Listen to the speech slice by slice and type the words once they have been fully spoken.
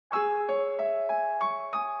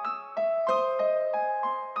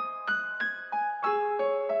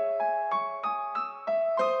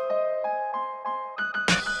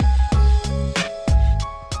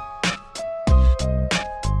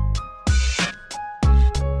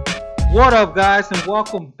What up guys, and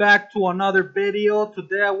welcome back to another video.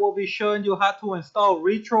 Today I will be showing you how to install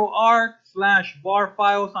Retroarch / bar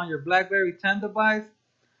files on your Blackberry 10 device.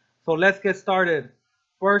 So let's get started.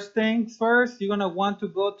 First things first, you're going to want to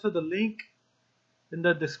go to the link in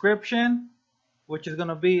the description, which is going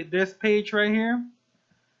to be this page right here.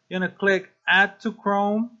 You're going to click add to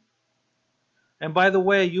Chrome. And by the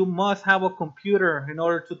way, you must have a computer in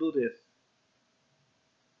order to do this.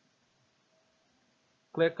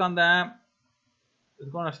 Click on that.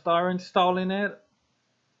 It's going to start installing it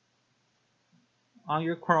on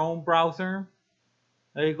your Chrome browser.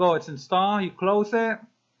 There you go, it's installed. You close it.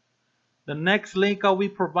 The next link I'll be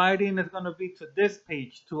providing is going to be to this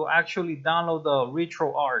page to actually download the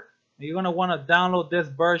Retroarch. You're going to want to download this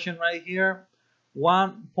version right here,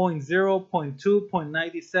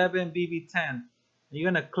 1.0.2.97 BB10.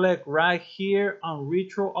 You're going to click right here on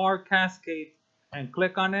Retroarch Cascade and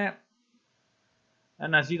click on it.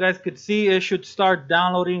 And as you guys could see, it should start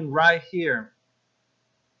downloading right here.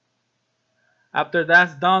 After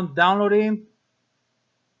that's done downloading,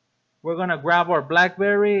 we're going to grab our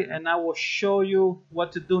Blackberry and I will show you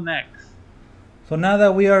what to do next. So now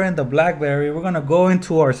that we are in the Blackberry, we're going to go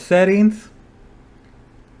into our settings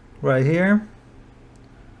right here.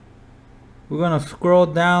 We're going to scroll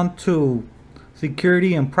down to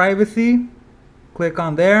security and privacy. Click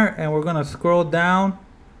on there and we're going to scroll down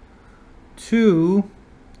to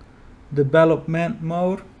development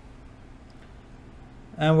mode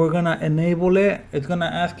and we're gonna enable it. It's gonna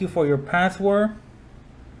ask you for your password.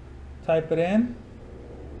 Type it in.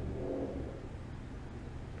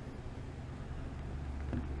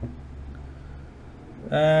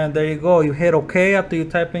 And there you go. You hit OK after you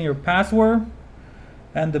type in your password.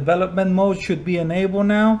 And development mode should be enabled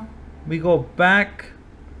now. We go back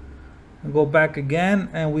again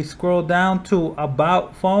and we scroll down to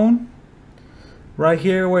about phone. Right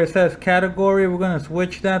here where it says category, we're going to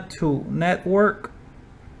switch that to network.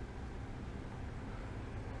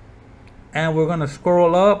 And we're going to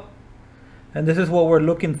scroll up. And this is what we're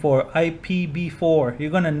looking for, IPv4.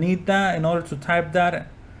 You're going to need that in order to type that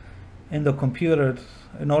in the computer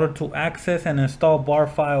in order to access and install bar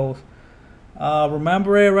files.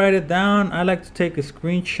 Remember it, write it down. I like to take a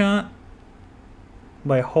screenshot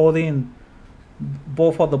by holding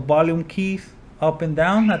both of the volume keys up and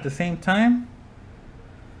down at the same time.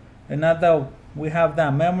 And now that we have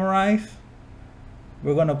that memorized,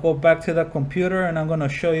 we're going to go back to the computer and I'm going to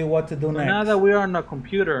show you what to do next. Now that we are on the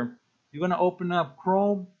computer, you're going to open up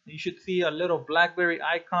Chrome. You should see a little Blackberry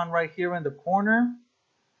icon right here in the corner.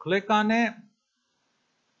 Click on it.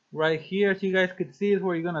 Right here, as you guys could see, is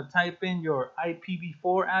where you're going to type in your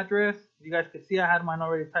IPv4 address. You guys could see I had mine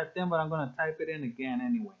already typed in, but I'm going to type it in again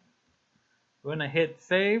anyway. We're going to hit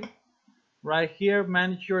save. Right here,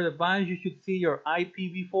 manage your device, you should see your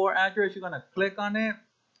IPv4 address. You're going to click on it.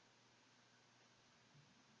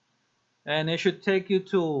 And it should take you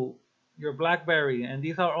to your Blackberry. And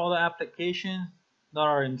these are all the applications that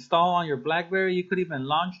are installed on your Blackberry. You could even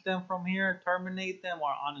launch them from here, terminate them,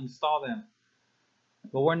 or uninstall them.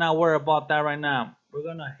 But we're not worried about that right now. We're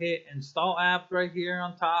going to hit install app right here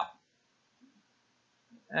on top.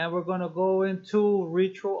 And we're going to go into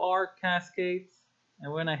Retroarch Cascades.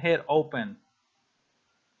 And we're going to hit open.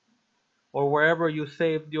 Or wherever you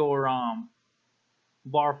saved your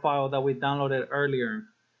bar file that we downloaded earlier.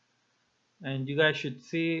 And you guys should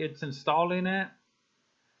see it's installing it.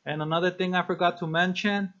 And another thing I forgot to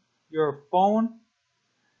mention, your phone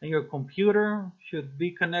and your computer should be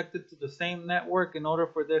connected to the same network in order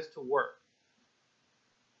for this to work.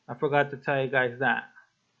 I forgot to tell you guys that.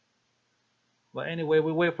 But anyway,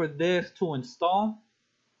 we wait for this to install.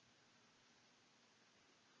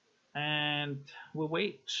 And we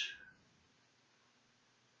wait.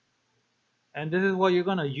 And this is what you're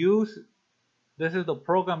going to use. This is the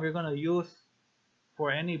program you're going to use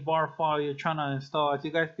for any bar file you're trying to install. As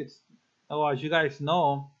you guys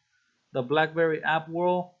know, the Blackberry app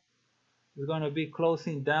world is going to be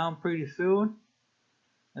closing down pretty soon.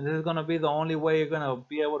 And this is going to be the only way you're going to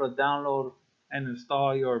be able to download and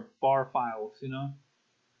install your bar files, you know.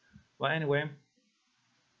 But anyway,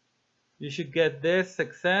 you should get this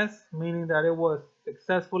success, meaning that it was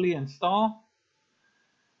successfully installed.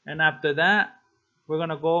 And after that, we're going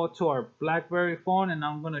to go to our Blackberry phone and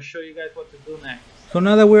I'm going to show you guys what to do next. So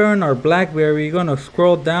now that we're on our Blackberry, you're going to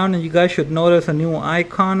scroll down and you guys should notice a new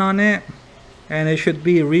icon on it. And it should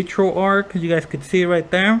be Retroarch. You guys could see it right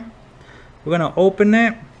there. We're going to open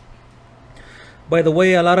it. By the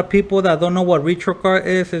way, a lot of people that don't know what Retroarch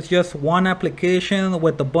is, it's just one application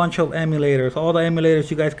with a bunch of emulators. All the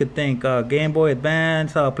emulators you guys could think. Game Boy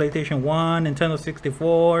Advance, PlayStation 1, Nintendo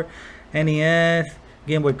 64, NES,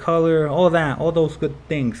 Game Boy Color, all that, all those good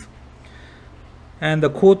things. And the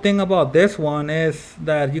cool thing about this one is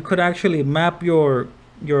that you could actually map your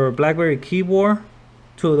BlackBerry keyboard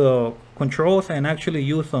to the controls and actually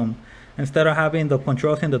use them instead of having the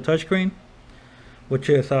controls in the touchscreen, which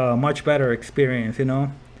is a much better experience, you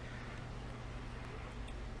know.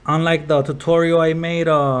 Unlike the tutorial I made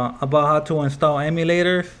about how to install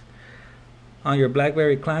emulators on your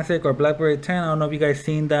BlackBerry Classic or BlackBerry 10. I don't know if you guys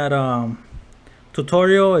seen that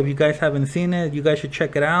tutorial. If you guys haven't seen it, you guys should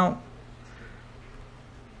check it out.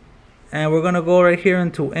 And we're gonna go right here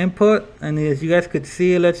into input, and as you guys could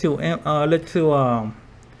see, it lets you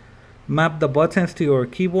map the buttons to your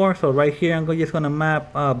keyboard. So right here I'm just gonna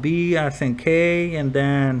map B as in K, and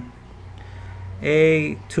then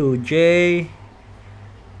A to J,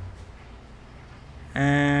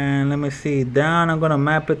 and let me see, down I'm gonna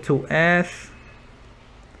map it to S.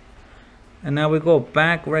 And now we go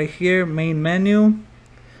back right here, main menu,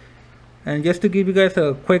 and just to give you guys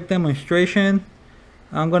a quick demonstration,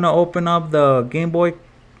 I'm gonna open up the Game Boy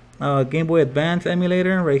Advance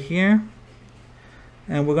emulator right here,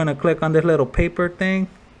 and we're gonna click on this little paper thing,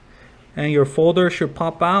 and your folder should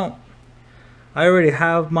pop out. I already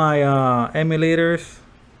have my emulators,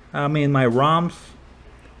 my ROMs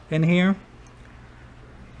in here.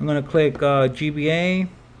 I'm gonna click GBA,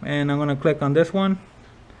 and I'm gonna click on this one,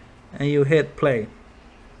 and you hit play.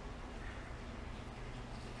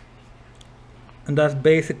 And that's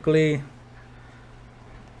basically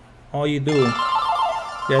all you do. You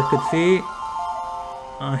guys could see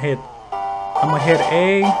I'm gonna hit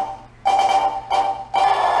A,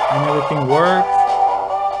 and everything works.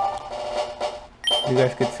 You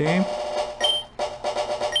guys could see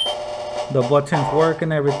the buttons work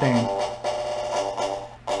and everything.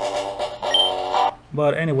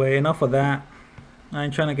 But anyway, enough of that. I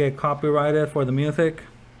ain't trying to get copyrighted for the music.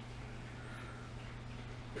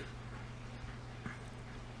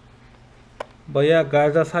 But yeah,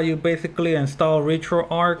 guys, that's how you basically install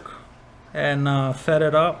Retroarch and set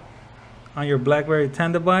it up on your BlackBerry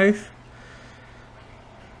 10 device.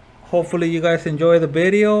 Hopefully you guys enjoyed the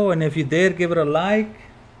video, and if you did, give it a like.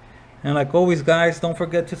 And like always, guys, don't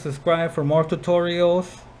forget to subscribe for more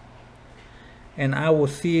tutorials. And I will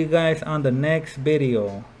see you guys on the next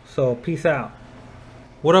video. So peace out.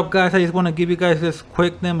 What up, guys? I just want to give you guys this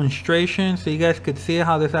quick demonstration so you guys could see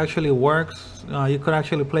how this actually works. You could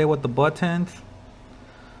actually play with the buttons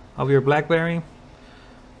of your BlackBerry.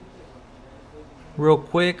 Real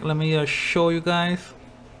quick, let me show you guys,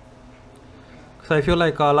 because I feel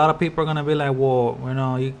like a lot of people are gonna be like, well, you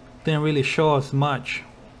know, you didn't really show us much.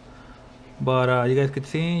 But you guys could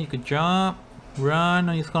see, you could jump, run.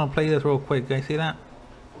 I'm just gonna play this real quick. Guys, see that?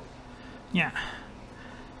 Yeah.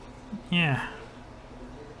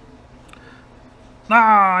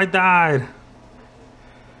 Ah, I died.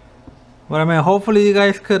 But I mean, hopefully you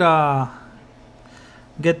guys could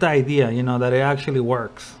get the idea, you know, that it actually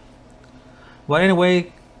works. But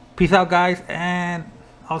anyway, peace out, guys, and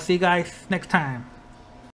I'll see you guys next time.